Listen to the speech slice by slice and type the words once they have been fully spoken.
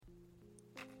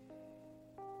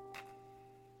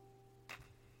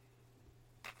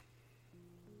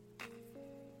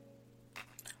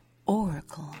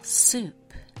Soup.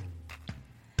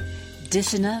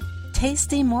 Dishing up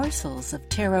tasty morsels of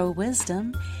tarot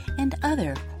wisdom and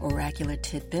other oracular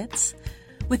tidbits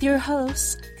with your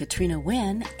hosts, Katrina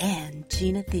Wynn and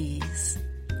Gina Thies.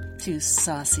 Two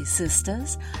saucy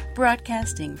sisters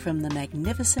broadcasting from the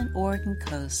magnificent Oregon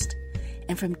coast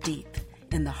and from deep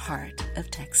in the heart of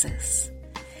Texas,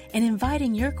 and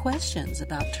inviting your questions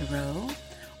about tarot,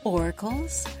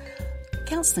 oracles,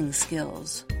 counseling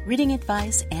skills, reading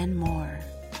advice, and more.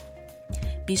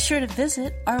 Be sure to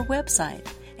visit our website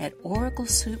at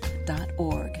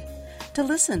oraclesoup.org to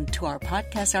listen to our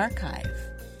podcast archive.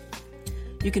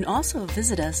 You can also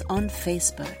visit us on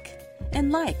Facebook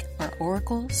and like our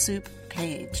Oracle Soup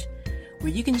page,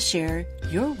 where you can share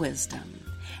your wisdom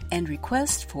and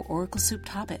request for Oracle Soup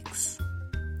topics.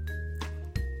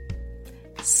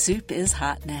 Soup is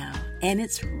hot now, and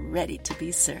it's ready to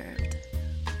be served.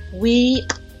 We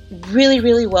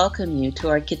really welcome you to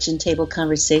our kitchen table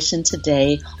conversation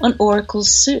today on Oracle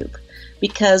Soup,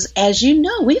 because as you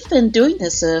know, we've been doing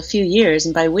this a few years,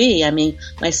 and by we, I mean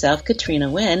myself, Katrina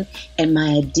Wynn, and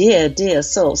my dear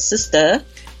soul sister,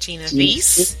 Gina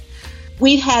Thies.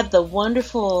 We've had the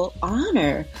wonderful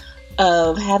honor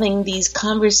of having these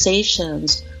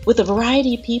conversations with a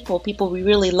variety of people we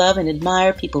really love and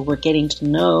admire, people we're getting to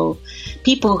know,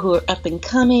 people who are up and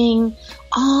coming,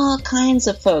 all kinds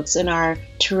of folks in our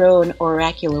tarot and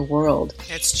oracular world.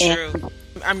 That's true. And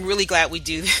I'm really glad we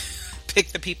do pick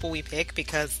the people we pick,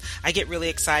 because I get really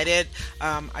excited.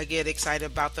 I get excited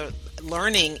about the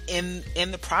learning in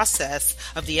the process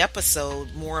of the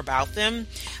episode more about them,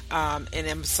 and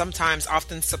I'm sometimes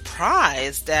often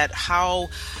surprised at how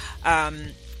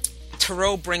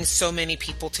tarot brings so many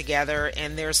people together,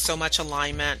 and there's so much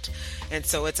alignment, and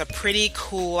so it's a pretty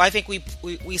cool. I think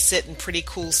we sit in pretty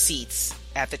cool seats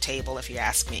at the table, if you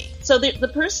ask me. So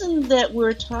the person that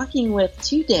we're talking with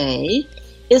today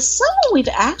is someone we've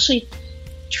actually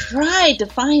tried to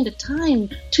find a time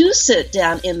to sit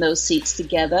down in those seats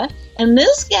together. And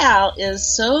this gal is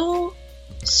so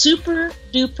super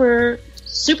duper,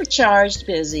 supercharged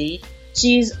busy.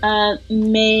 She's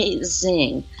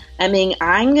amazing. I mean,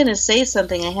 I'm going to say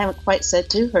something I haven't quite said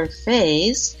to her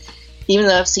face, even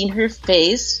though I've seen her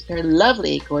face, her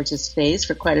lovely, gorgeous face,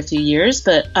 for quite a few years.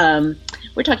 But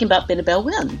we're talking about Benebell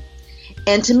Wynn.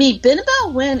 And to me,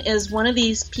 Benebell Wynn is one of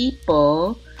these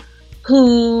people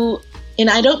who, and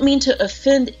I don't mean to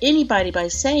offend anybody by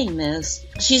saying this,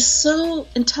 she's so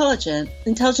intelligent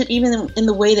even in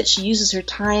the way that she uses her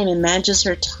time and manages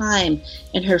her time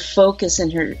and her focus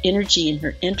and her energy and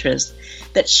her interest,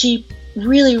 that she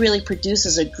really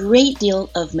produces a great deal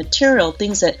of material,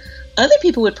 things that other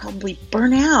people would probably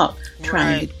burn out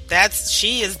trying to.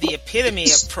 She is the epitome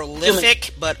of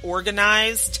prolific but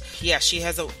organized. Yeah, she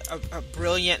has a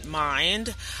brilliant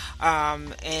mind,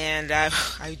 and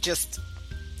I just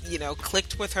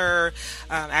clicked with her,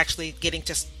 actually getting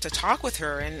to talk with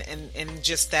her, and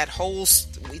just that whole,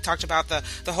 we talked about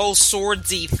the whole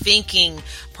swordsy thinking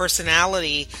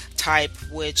personality type,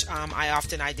 which I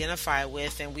often identify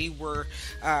with, and we were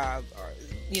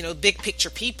big picture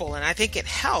people, and I think it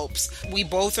helps. We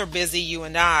both are busy, you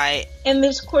and I. And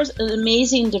there's, of course, an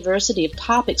amazing diversity of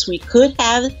topics we could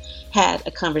have had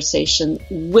a conversation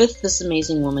with this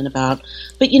amazing woman about.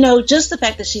 But, just the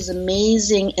fact that she's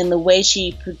amazing in the way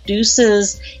she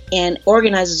produces and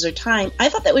organizes her time, I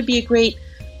thought that would be a great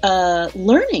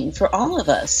learning for all of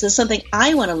us. It's something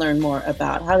I want to learn more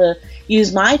about, how to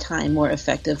use my time more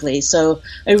effectively. So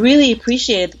I really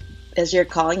appreciate, as you're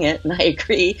calling it, and I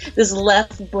agree, this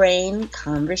left brain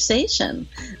conversation.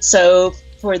 So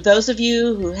for those of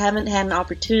you who haven't had an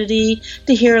opportunity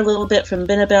to hear a little bit from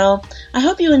Benebell, I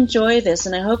hope you enjoy this,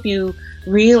 and I hope you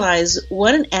realize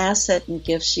what an asset and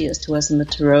gift she is to us in the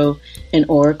tarot and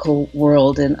oracle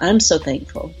world, and I'm so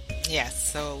thankful.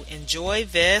 Yes, so enjoy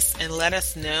this and let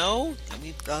us know.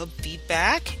 We love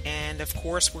feedback, and of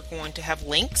course we're going to have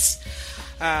links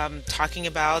talking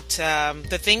about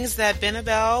the things that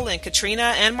Benebell and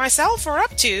Katrina and myself are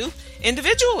up to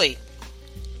individually.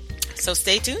 So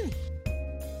stay tuned.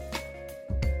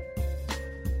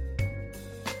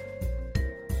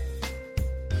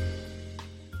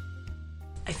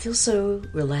 I feel so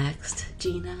relaxed,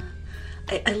 Gina.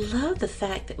 I love the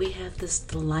fact that we have this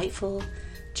delightful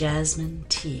jasmine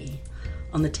tea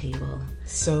on the table.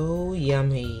 So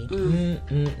yummy.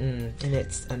 And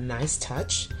it's a nice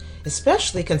touch,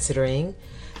 especially considering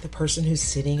the person who's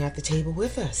sitting at the table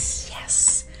with us.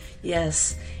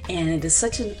 Yes. And it is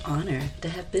such an honor to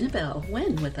have Benebell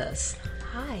Wynn with us.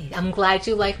 Hi, I'm glad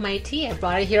you like my tea. I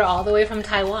brought it here all the way from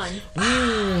Taiwan.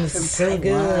 So Taiwan.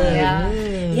 good. Yeah.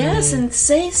 Yes, and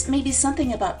say maybe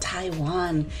something about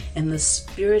Taiwan and the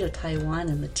spirit of Taiwan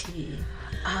and the tea.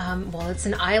 Well, it's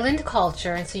an island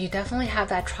culture, and so you definitely have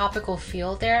that tropical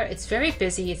feel there. It's very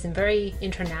busy. It's very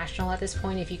international at this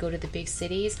point if you go to the big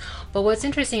cities. But what's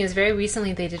interesting is very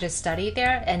recently they did a study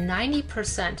there, and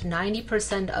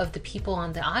 90% of the people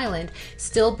on the island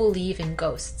still believe in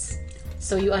ghosts.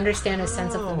 So you understand a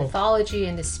sense of the mythology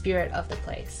and the spirit of the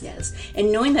place. Yes,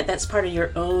 and knowing that that's part of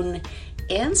your own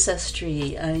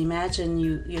ancestry, I imagine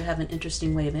you have an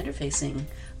interesting way of interfacing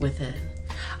with it.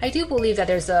 I do believe that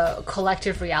there's a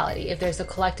collective reality. If there's a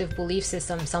collective belief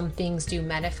system, some things do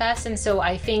manifest. And so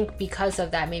I think because of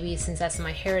that, maybe since that's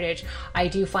my heritage, I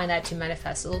do find that to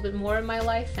manifest a little bit more in my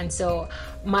life. And so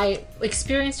my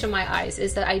experience through my eyes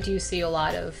is that I do see a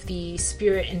lot of the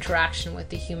spirit interaction with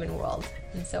the human world.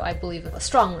 And so I believe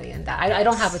strongly in that. I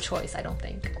don't have a choice, I don't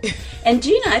think. And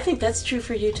Gina, I think that's true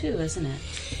for you too, isn't it?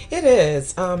 It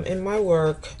is. In my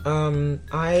work,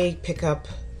 I pick up,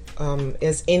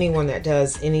 as anyone that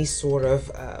does any sort of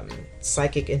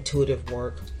psychic intuitive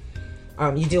work,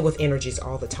 you deal with energies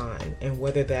all the time. And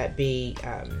whether that be,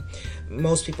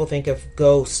 most people think of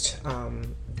ghost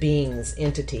beings,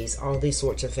 entities, all these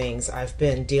sorts of things. I've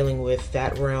been dealing with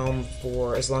that realm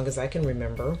for as long as I can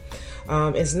remember.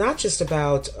 It's not just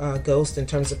about ghosts in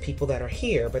terms of people that are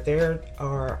here, but there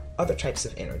are other types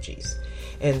of energies.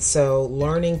 And so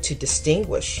learning to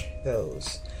distinguish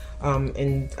those.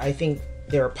 And I think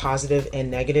there are positive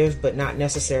and negative, but not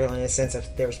necessarily in the sense of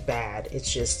there's bad.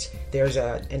 It's just there's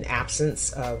an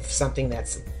absence of something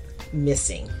that's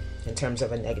missing in terms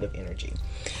of a negative energy.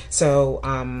 So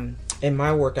in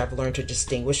my work, I've learned to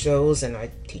distinguish those, and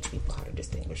I teach people how to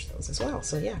distinguish those as well.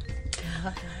 So yeah.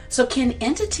 So can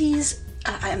entities,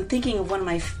 I'm thinking of one of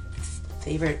my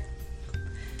favorite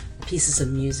pieces of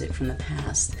music from the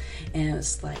past, and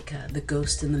it's like The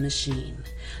Ghost in the Machine.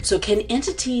 So can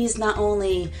entities not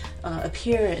only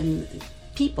appear in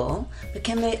people, but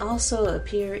can they also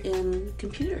appear in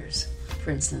computers, for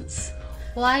instance?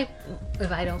 Well, I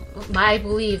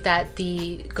believe that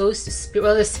the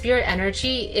the spirit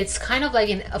energy, it's kind of like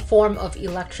a form of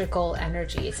electrical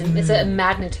energy. It's a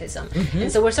magnetism.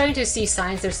 And so we're starting to see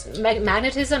signs.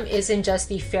 Magnetism isn't just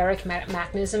the ferric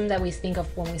magnetism that we think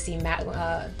of when we see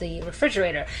the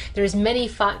refrigerator. There's many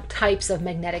types of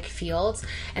magnetic fields.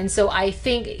 And so I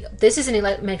think this is an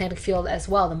magnetic field as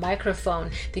well, the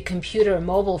microphone, the computer,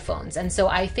 mobile phones. And so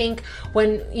I think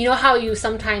when, you know how you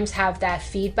sometimes have that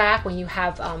feedback when you have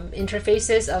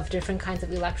interfaces of different kinds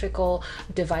of electrical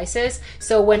devices.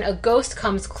 So when a ghost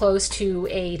comes close to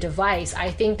a device,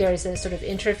 I think there's a sort of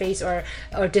interface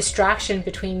or distraction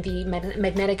between the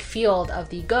magnetic field of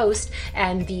the ghost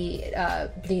and the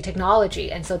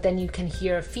technology. And so then you can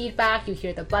hear feedback, you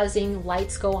hear the buzzing,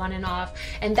 lights go on and off.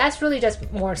 And that's really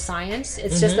just more science.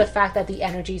 It's just the fact that the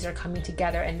energies are coming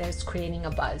together and there's creating a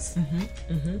buzz.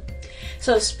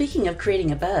 So speaking of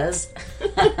creating a buzz,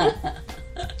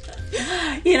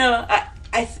 you know,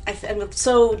 I'm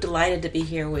so delighted to be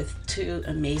here with two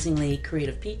amazingly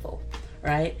creative people,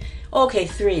 right? Okay,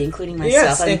 three, including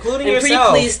myself. Yes, including I'm yourself.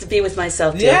 pretty pleased to be with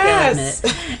myself, too. Yes.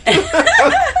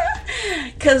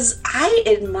 Because I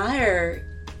admire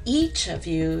each of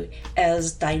you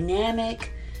as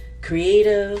dynamic,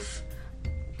 creative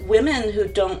women who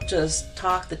don't just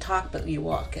talk the talk, but you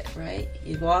walk it, right?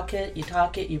 You walk it, you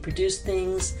talk it, you produce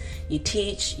things, you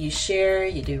teach, you share,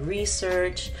 you do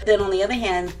research. Then on the other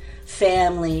hand,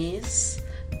 families,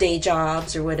 day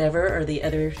jobs or whatever, or the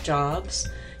other jobs,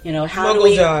 you know, how do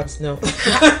we... jobs, no.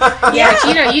 Yeah,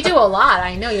 Gina, you do a lot.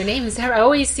 I know your name is there. I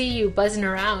always see you buzzing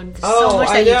around. There's so much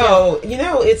I that know. You do. You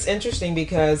know, it's interesting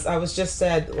because I was just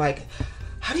said, like,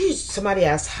 somebody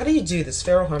asked, how do you do this?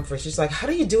 Farrell Humphrey, she's like, how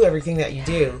do you do everything that you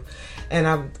do? And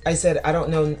I said, I don't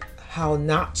know how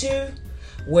not to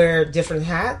wear different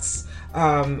hats.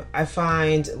 I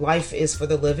find life is for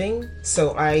the living.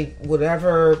 So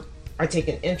whatever I take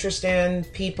an interest in,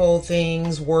 people,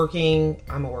 things, working,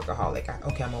 I'm a workaholic.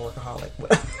 I'm a workaholic.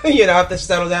 You know, I have to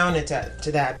settle down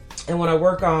to that. And when I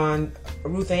work on,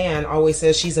 Ruth Ann always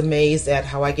says she's amazed at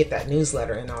how I get that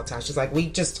newsletter in all the time. She's like, we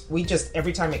just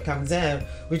every time it comes in,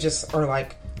 we just are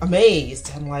like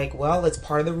amazed. I'm like, well, it's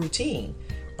part of the routine,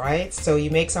 right? So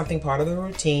you make something part of the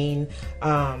routine,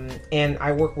 and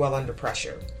I work well under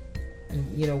pressure.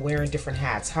 You know, wearing different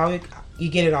hats. How you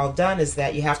get it all done is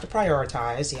that you have to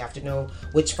prioritize. You have to know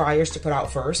which fires to put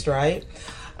out first, right?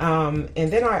 And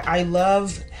then I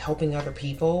love helping other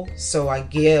people, so I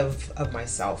give of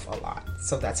myself a lot.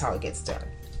 So that's how it gets done.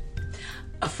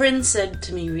 A friend said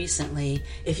to me recently,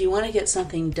 if you want to get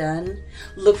something done,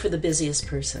 look for the busiest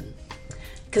person.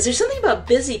 Because there's something about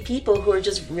busy people who are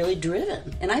just really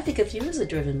driven. And I think of you as a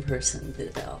driven person,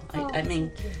 Belle. I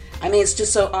mean, it's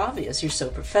just so obvious. You're so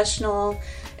professional.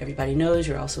 Everybody knows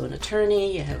you're also an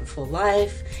attorney. You have a full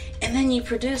life. And then you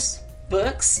produce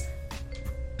books,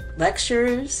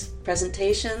 lectures,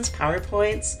 presentations,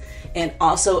 PowerPoints, and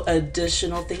also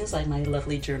additional things like my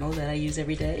lovely journal that I use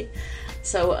every day.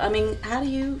 So, I mean, how do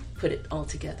you put it all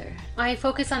together? I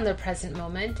focus on the present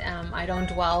moment. I don't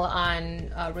dwell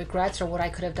on regrets or what I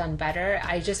could have done better.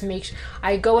 I just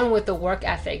I go in with the work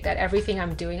ethic that everything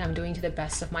I'm doing to the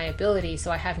best of my ability,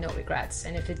 so I have no regrets.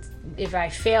 And if I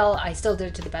fail, I still did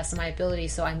it to the best of my ability,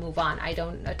 so I move on. I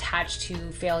don't attach to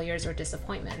failures or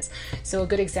disappointments. So a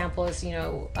good example is,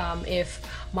 if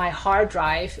my hard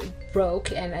drive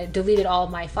broke and I deleted all of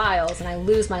my files and I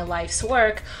lose my life's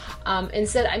work,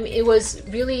 it was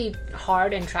really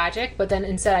hard and tragic, but then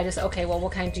instead I just, okay, well,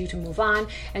 what can I do to move on?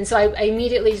 And so I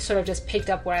immediately sort of just picked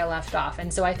up where I left off.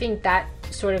 And so I think that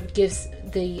sort of gives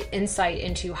the insight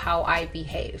into how I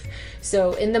behave.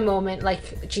 So in the moment,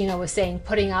 like Gina was saying,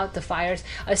 putting out the fires,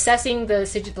 assessing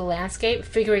the landscape,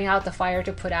 figuring out the fire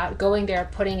to put out, going there,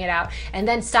 putting it out, and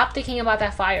then stop thinking about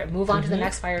that fire, move on to the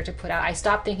next fire to put out. I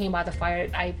stop thinking about the fire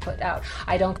I put out.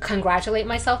 I don't congratulate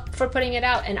myself for putting it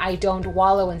out, and I don't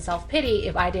wallow in self-pity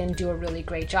if I didn't do a really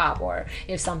great job or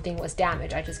if something was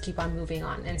damaged. I just keep on moving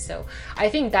on. And so I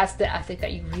think that's the ethic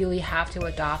that you really have to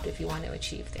adopt if you want to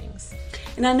achieve things.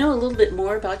 And I know a little bit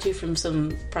more about you from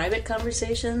some private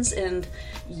conversations, and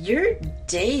your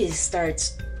day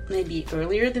starts maybe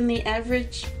earlier than the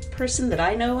average person that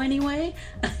I know anyway.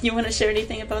 You want to share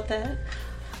anything about that?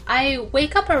 I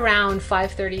wake up around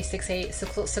 5:30,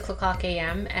 6 o'clock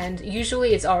a.m. and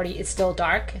usually it's still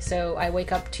dark, so I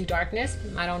wake up to darkness.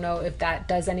 I don't know if that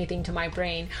does anything to my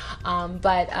brain,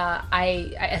 but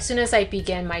I as soon as I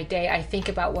begin my day, I think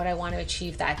about what I want to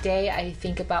achieve that day. I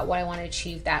think about what I want to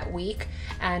achieve that week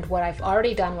and what I've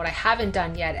already done, what I haven't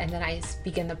done yet, and then I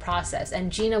begin the process.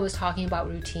 And Gina was talking about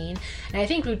routine, and I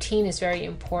think routine is very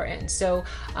important. So,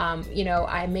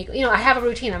 I have a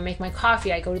routine. I make my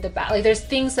coffee. I go to the bath. Like, there's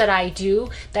things that I do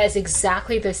that is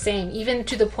exactly the same, even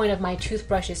to the point of my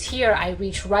toothbrush is here. I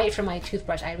reach right for my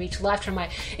toothbrush. I reach left for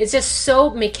it's just so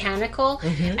mechanical.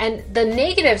 And the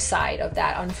negative side of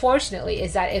that, unfortunately,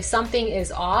 is that if something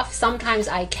is off, sometimes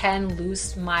I can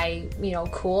lose my,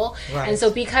 cool. Right. And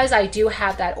so because I do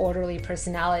have that orderly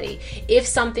personality, if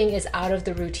something is out of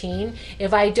the routine,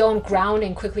 if I don't ground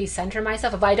and quickly center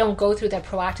myself, if I don't go through that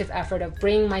proactive effort of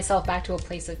bringing myself back to a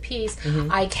place of peace,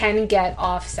 I can get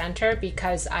off center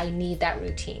because I need that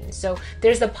routine. So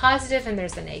there's the positive and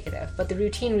there's the negative, but the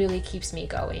routine really keeps me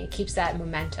going. It keeps that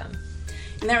momentum.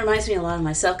 And that reminds me a lot of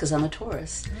myself because I'm a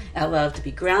Taurus. I love to be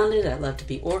grounded. I love to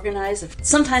be organized.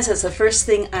 Sometimes that's the first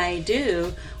thing I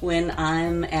do when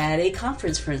I'm at a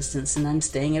conference, for instance, and I'm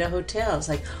staying at a hotel. It's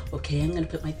like, okay, I'm going to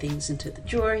put my things into the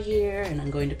drawer here, and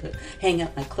I'm going to hang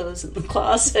up my clothes in the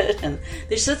closet. And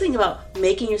there's something about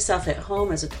making yourself at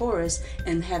home as a Taurus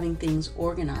and having things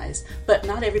organized. But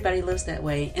not everybody lives that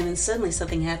way. And then suddenly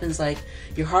something happens, like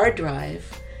your hard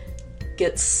drive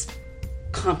gets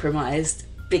compromised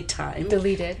big time.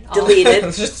 Deleted.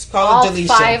 Just call it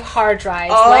deletion. All 5 hard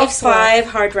drives. All 5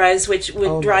 hard drives, which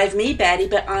would drive me batty,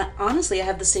 but honestly, I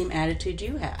have the same attitude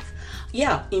you have.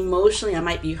 Yeah, emotionally, I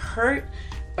might be hurt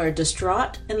or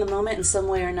distraught in the moment in some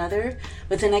way or another,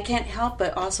 but then I can't help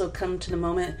but also come to the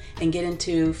moment and get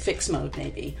into fix mode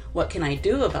maybe. What can I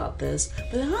do about this?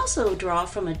 But then also draw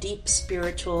from a deep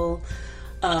spiritual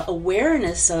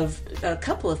awareness of a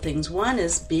couple of things. One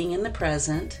is being in the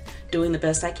present, doing the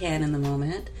best I can in the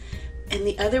moment. And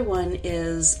the other one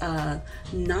is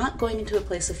not going into a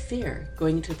place of fear,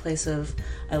 going into a place of,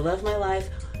 I love my life.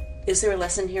 Is there a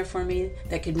lesson here for me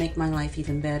that could make my life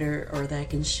even better, or that I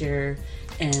can share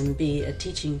and be a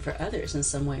teaching for others in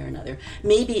some way or another?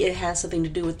 Maybe it has something to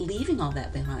do with leaving all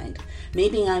that behind.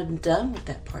 Maybe I'm done with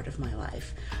that part of my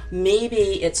life.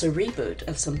 Maybe it's a reboot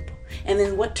of some... And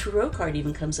then what tarot card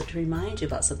even comes up to remind you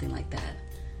about something like that?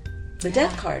 The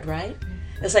Death card, right?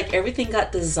 It's like everything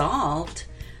got dissolved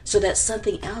so that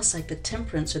something else, like the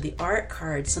Temperance or the Art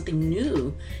card, something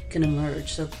new can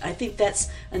emerge. So I think that's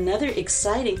another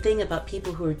exciting thing about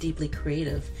people who are deeply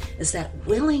creative, is that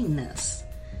willingness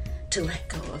to let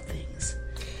go of things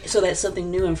so that something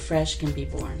new and fresh can be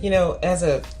born. As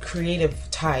a creative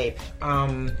type,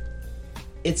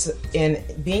 it's in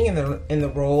being in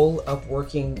the role of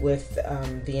working with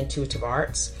the intuitive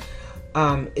arts.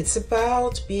 It's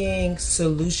about being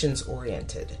solutions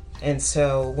oriented. And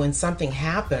so when something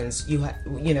happens,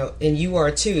 and you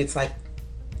are too, it's like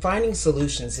finding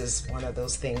solutions is one of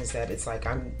those things that it's like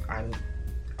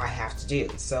I have to do.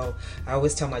 So I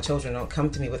always tell my children, don't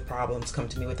come to me with problems, come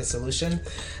to me with a solution.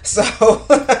 So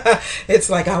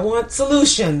it's like, I want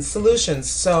solutions.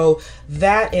 So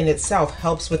that in itself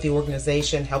helps with the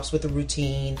organization, helps with the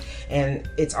routine. And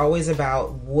it's always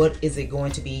about what is it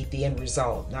going to be the end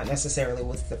result, not necessarily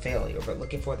what's the failure, but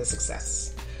looking for the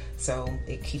success. So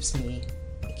it keeps me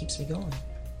going.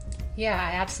 Yeah,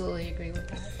 I absolutely agree with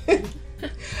that.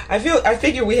 I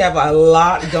figure we have a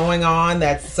lot going on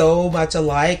that's so much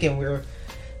alike, and we're,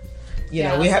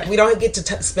 we don't get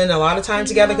to spend a lot of time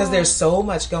together because there's so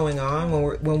much going on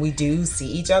when we do see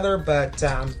each other. But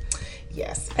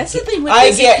yes, that's the thing with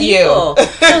I get people. you.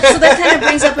 So that kind of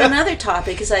brings up another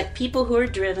topic. Is like people who are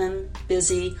driven,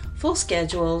 busy, full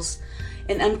schedules,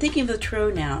 and I'm thinking of the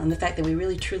Tarot now and the fact that we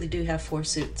really truly do have 4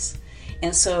 suits.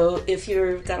 And so if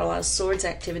you've got a lot of swords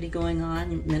activity going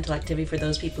on, mental activity for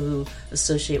those people who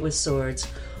associate with swords,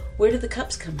 where do the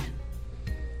cups come in?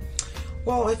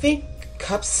 Well, I think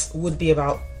cups would be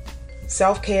about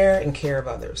self-care and care of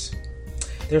others.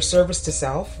 There's service to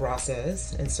self, Ra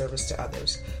says, and service to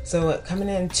others. So coming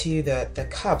into the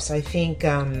cups, I think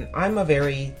I'm a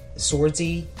very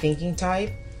swordsy thinking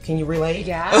type. Can you relate?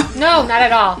 Yeah. No, not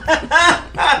at all.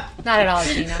 Not at all,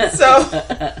 Gina.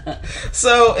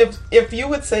 So if you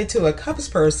would say to a cups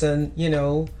person,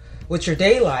 what's your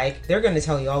day like, they're going to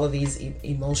tell you all of these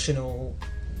emotional,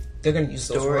 they're going to use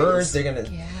those words, they're going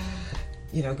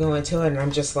to, go into it, and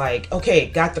I'm just like, okay,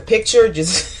 got the picture,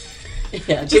 just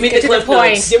give me the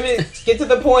point. Get to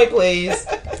the point, please.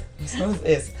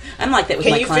 I'm like that with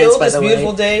my clients, by the way. Can you feel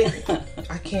this beautiful day?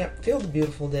 I can't feel the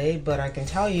beautiful day, but I can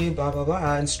tell you blah, blah,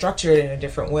 blah, and structure it in a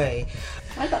different way.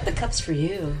 What about the cups for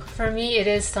you? For me,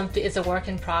 it's a work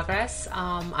in progress.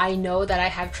 I know that I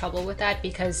have trouble with that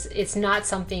because it's not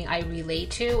something I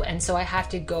relate to, and so I have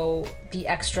to go the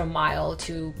extra mile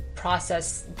to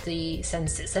process the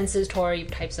sensatory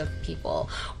types of people,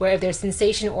 where if they're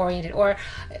sensation oriented, or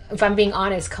if I'm being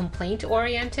honest, complaint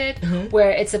oriented,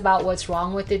 where it's about what's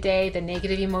wrong with the day, the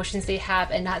negative emotions they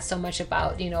have, and not so much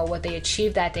about what they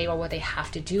achieved that day or what they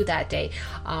have to do that day.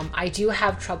 I do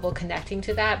have trouble connecting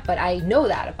to that, but I know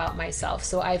that about myself,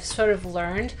 so I've sort of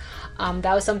learned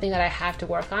that was something that I have to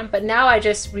work on. But now I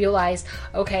just realize,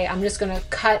 okay, I'm just going to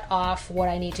cut off what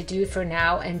I need to do for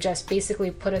now and just basically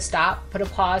put a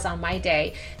pause on my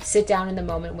day, sit down in the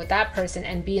moment with that person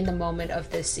and be in the moment of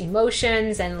this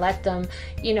emotions and let them,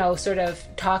 sort of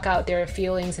talk out their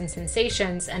feelings and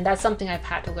sensations. And that's something I've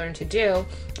had to learn to do,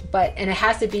 and it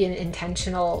has to be an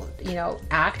intentional,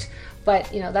 act. But,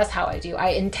 that's how I do. I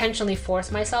intentionally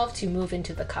force myself to move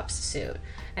into the cups suit.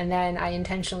 And then I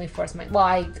intentionally force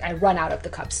I run out of the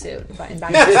cup suit. But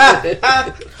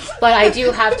I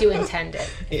do have to intend it.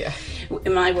 Yeah.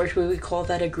 In my work, we would call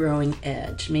that a growing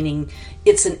edge, meaning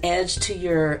it's an edge to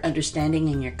your understanding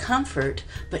and your comfort,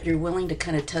 but you're willing to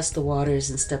kind of test the waters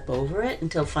and step over it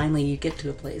until finally you get to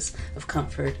a place of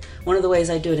comfort. One of the ways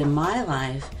I do it in my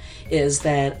life is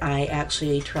that I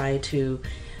actually try to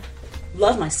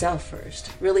love myself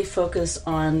first, really focus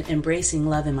on embracing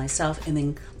love in myself, and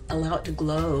then allow it to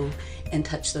glow and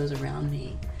touch those around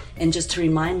me. And just to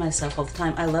remind myself all the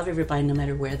time, I love everybody no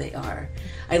matter where they are.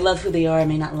 I love who they are. I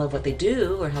may not love what they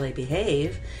do or how they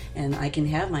behave, and I can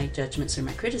have my judgments or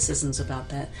my criticisms about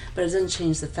that, but it doesn't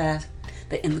change the fact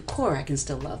that in the core I can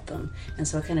still love them. And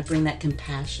so I kind of bring that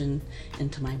compassion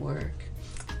into my work.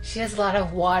 She has a lot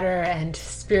of water and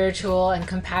spiritual and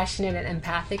compassionate and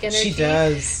empathic energy. She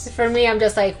does. For me, I'm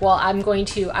just like, well, I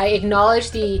acknowledge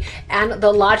the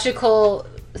logical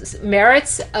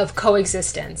merits of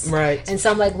coexistence. Right. And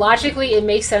so I'm like, logically, it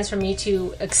makes sense for me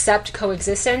to accept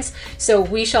coexistence, so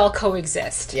we shall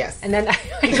coexist. Yes. And then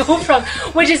I go from,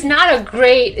 which is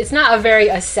it's not a very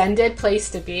ascended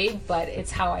place to be, but it's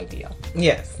how I deal.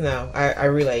 Yes, no, I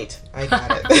relate. I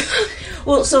got it.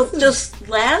 Well, so just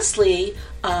lastly,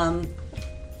 and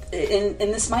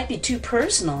this might be too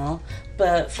personal,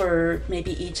 but for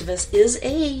maybe each of us, is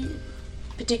a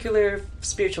particular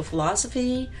spiritual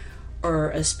philosophy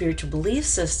or a spiritual belief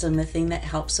system the thing that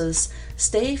helps us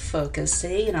stay focused,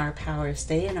 stay in our power,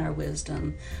 stay in our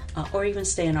wisdom, or even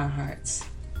stay in our hearts?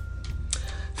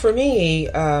 For me,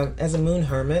 as a moon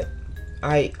hermit,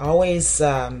 I always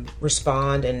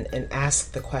respond and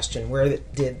ask the question, where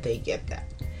did they get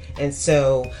that? And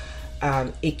so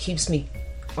it keeps me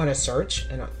on a search,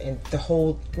 and the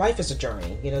whole life is a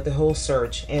journey, the whole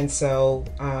search. And so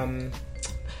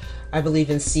I believe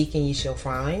in seeking you shall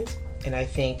find, and I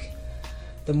think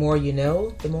the more you know,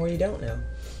 the more you don't know.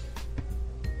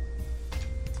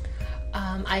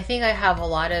 I think I have a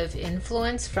lot of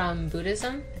influence from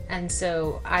Buddhism And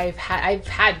so I've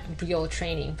had real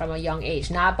training from a young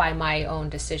age, not by my own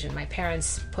decision. My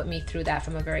parents put me through that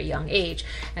from a very young age.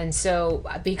 And so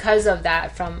because of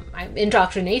that, from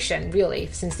indoctrination, really,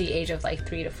 since the age of like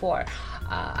 3 to 4,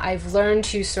 I've learned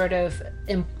to sort of,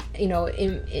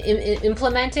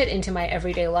 implement it into my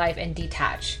everyday life and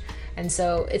detach. And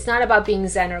so it's not about being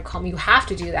zen or calm. You have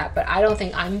to do that, but I don't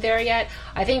think I'm there yet.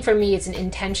 I think for me, it's an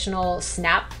intentional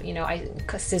snap.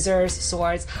 Scissors,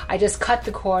 swords. I just cut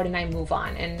the cord and I move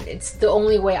on. And it's the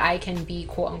only way I can be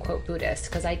quote unquote Buddhist,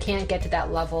 because I can't get to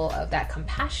that level of that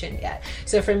compassion yet.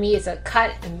 So for me, it's a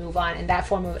cut and move on. And that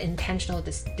form of intentional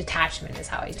detachment is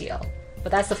how I deal.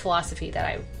 But that's the philosophy that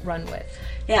I run with.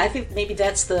 Yeah, I think maybe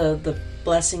that's the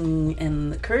blessing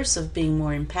and the curse of being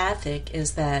more empathic,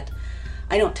 is that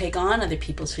I don't take on other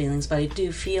people's feelings, but I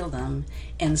do feel them.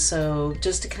 And so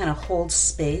just to kind of hold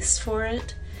space for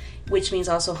it, which means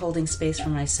also holding space for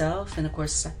myself. And of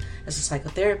course, as a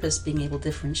psychotherapist, being able to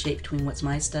differentiate between what's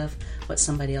my stuff, what's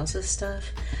somebody else's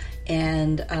stuff.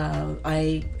 And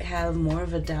I have more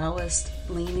of a Taoist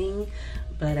leaning,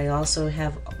 but I also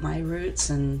have my roots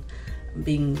and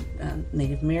being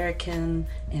Native American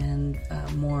and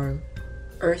more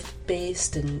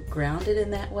earth-based and grounded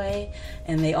in that way,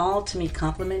 and they all to me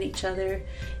complement each other,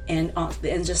 and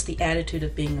just the attitude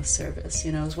of being of service,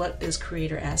 is what is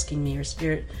Creator asking me, or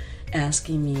Spirit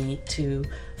asking me to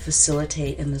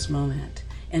facilitate in this moment,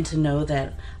 and to know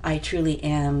that I truly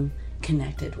am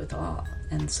connected with all.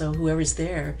 And so whoever's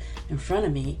there in front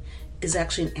of me is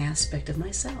actually an aspect of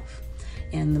myself,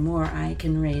 and the more I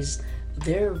can raise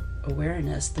their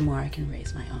awareness, the more I can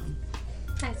raise my own.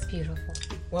 That's beautiful.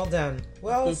 Well done.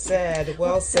 Well said.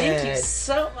 Well said. Thank you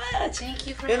so much. Thank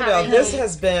you for Annabelle, having me. this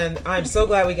has been, I'm so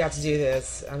glad we got to do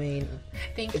this. I mean,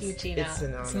 Thank you, Gina. It's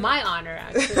an honor. It's my honor,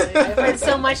 actually. I've heard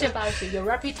so much about you. Your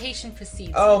reputation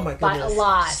precedes Oh you my by goodness. a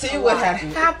lot. See, what had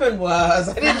happened was,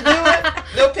 I didn't do it.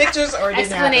 No pictures or it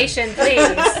didn't Explanation, please.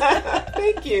 happen.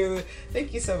 Thank you.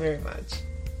 Thank you so very much.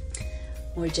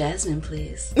 More Jasmine,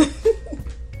 please.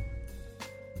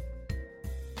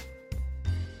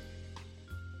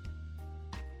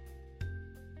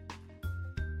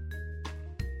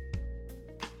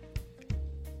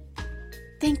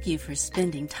 Thank you for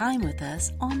spending time with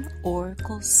us on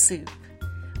Oracle Soup.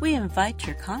 We invite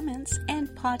your comments and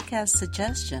podcast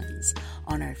suggestions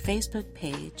on our Facebook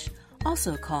page,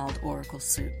 also called Oracle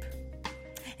Soup.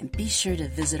 And be sure to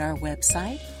visit our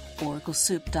website,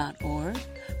 oraclesoup.org,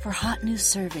 for hot new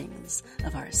servings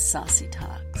of our saucy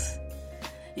talks.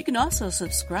 You can also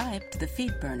subscribe to the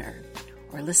Feed Burner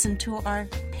or listen to our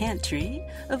pantry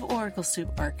of Oracle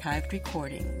Soup archived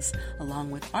recordings, along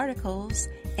with articles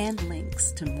and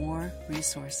links to more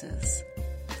resources.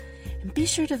 And be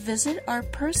sure to visit our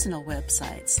personal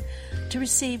websites to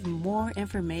receive more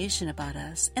information about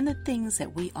us and the things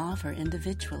that we offer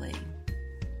individually.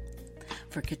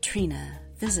 For Katrina,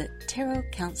 visit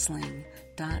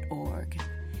tarotcounseling.org.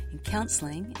 And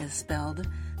counseling is spelled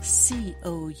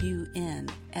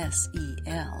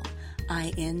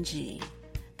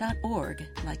COUNSELING.org,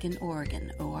 like in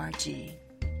Oregon, O-R-G.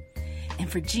 And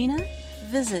for Gina,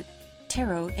 visit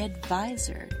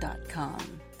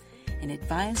tarotadvisor.com. And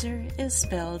advisor is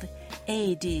spelled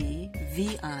ADVISOR.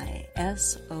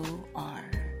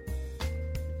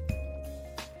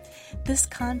 This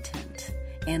content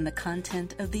and the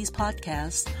content of these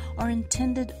podcasts are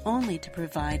intended only to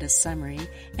provide a summary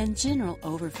and general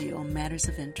overview on matters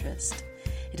of interest.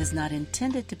 It is not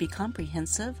intended to be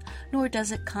comprehensive, nor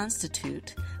does it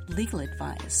constitute legal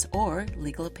advice or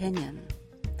legal opinion.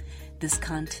 This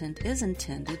content is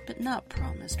intended, but not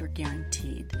promised or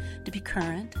guaranteed, to be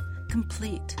current,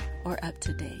 complete, or up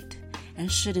to date,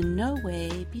 and should in no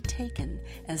way be taken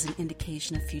as an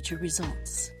indication of future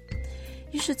results.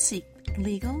 You should seek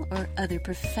legal or other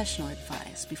professional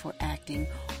advice before acting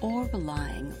or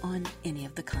relying on any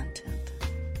of the content.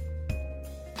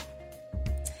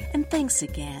 And thanks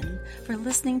again for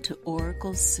listening to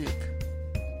Oracle Soup.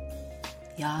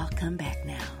 Y'all come back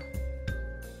now.